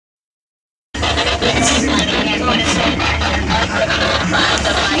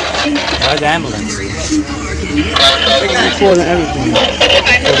Where's the ambulance? Recording everything.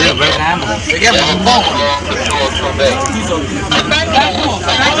 Where's the ambulance? They got my phone.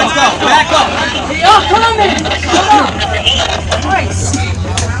 Let's go. Back up. Y'all coming. Come on. Christ.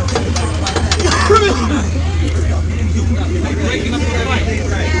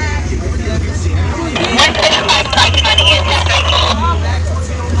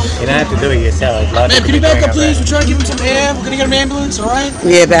 You don't have to do it yourself. Man, can you back up, please? We're trying to give him some air. We're gonna get him an ambulance, all right?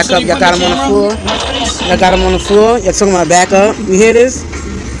 Yeah, back up. Y'all got him on the floor. Y'all got him on the floor. Y'all talking about back up. You hear this?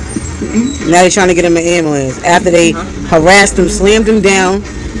 Now they're trying to get him an ambulance. After they harassed him, slammed him down.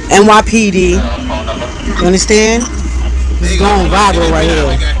 NYPD. You understand? It's going viral right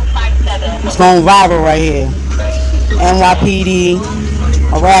here. It's going viral right here. NYPD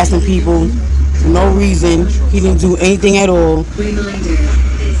harassing people for no reason. He didn't do anything at all.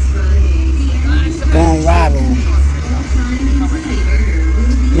 Going viral.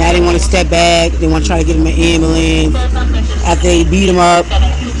 Now they want to step back. They want to try to get him an ambulance. After they beat him up,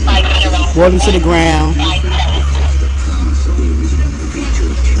 brought him to the ground.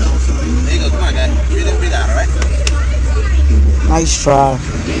 Nice try.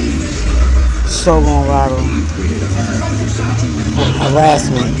 So going viral.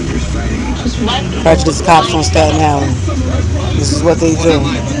 Harassment. Prejudice cops on Staten Island. This is what they do.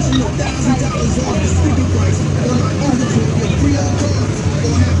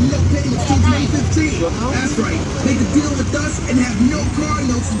 That's right. Make a deal with us and have no car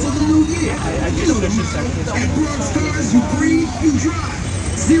notes until the new year. At Bronx Cars, you breathe, you drive.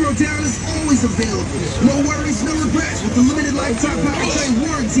 Zero down is always available. No worries, no regrets with the limited lifetime powertrain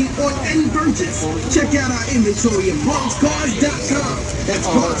warranty on any purchase. Check out our inventory at BronxCars.com. That's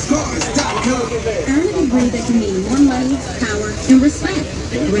BronxCars.com. Earn a degree that can mean more money, power, and respect.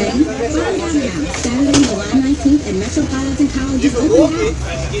 Ready? Fly down now. Saturday, July 19th at Metropolitan College's open house.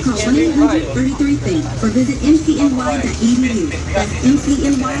 Call 1-800-33-THINK or visit mcny.edu. That's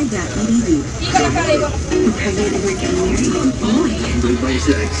mcny.edu.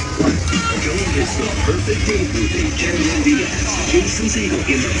 Join us for perfect date with Garner Death. Licencing in the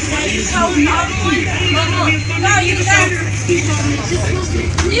finest movie of the year. No, you got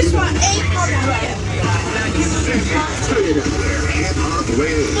this one ain't coming right. Turn it up where hip-hop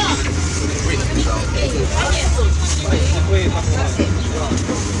lives.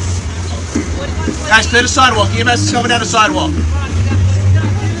 Guys, clear the sidewalk. EMS is coming down the sidewalk.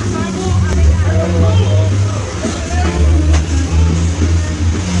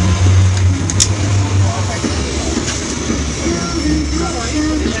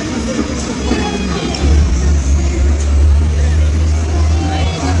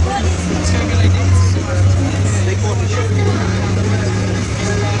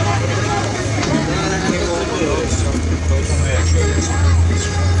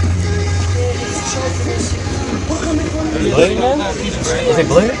 Is it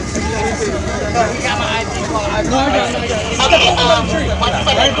blue?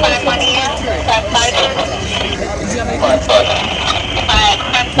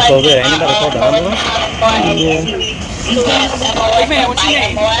 So good. Anybody call the ambulance? Yeah. Hey man, what's your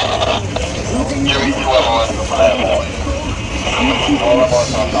name?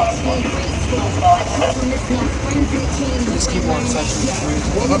 Just keep on touching.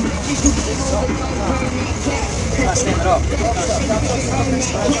 Stand it up.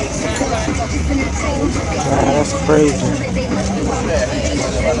 Wow, that's crazy.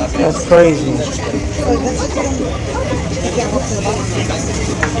 That's crazy.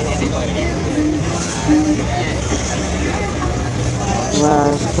 Wow,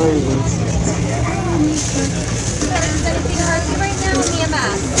 that's crazy. Is anything hurting right now in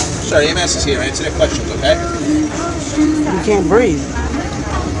EMS? Sure, EMS is here. Answer their questions, okay? You can't breathe.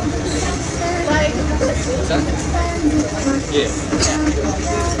 Yeah.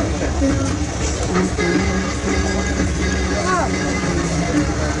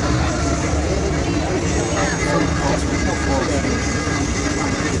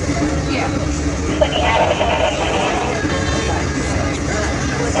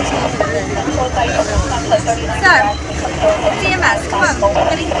 Sir, it's EMS. Come on.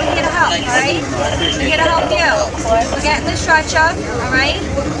 We're here to help, alright? We're here to help you. We're getting the stretcher, alright?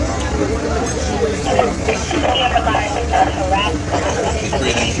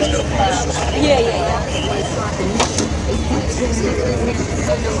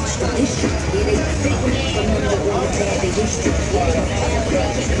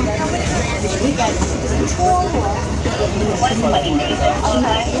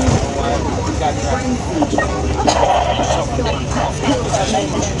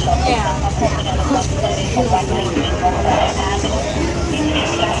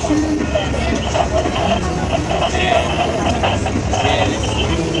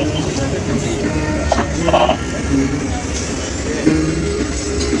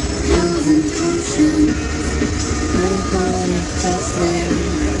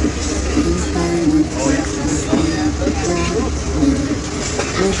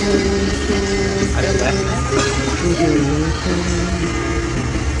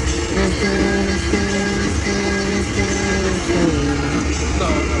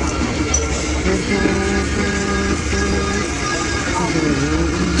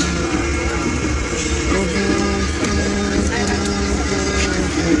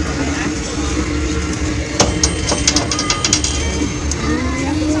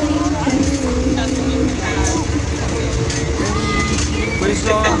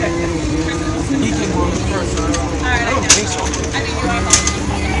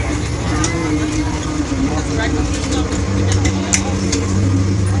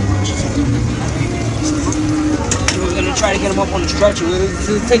 Try to get him up on the stretcher.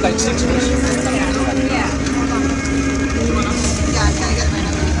 It'll take like 6 minutes.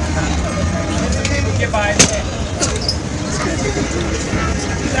 Get by.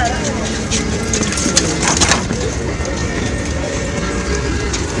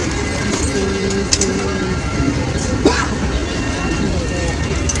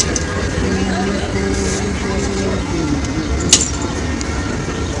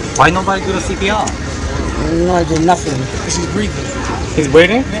 Why nobody do the CPR? No, I did nothing. Because he's breathing. He's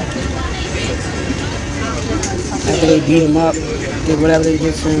breathing? Yeah. After they beat him up, did whatever they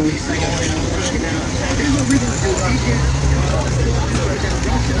did to him.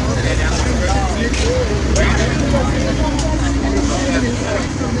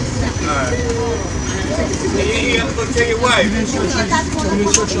 Take it away.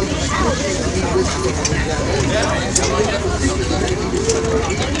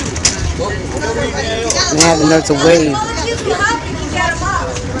 They had the nerve to wave.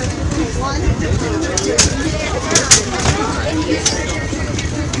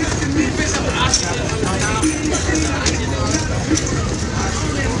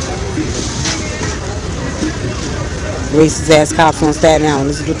 Racist ass cops on Staten Island.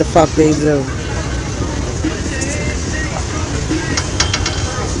 This is what the fuck they do.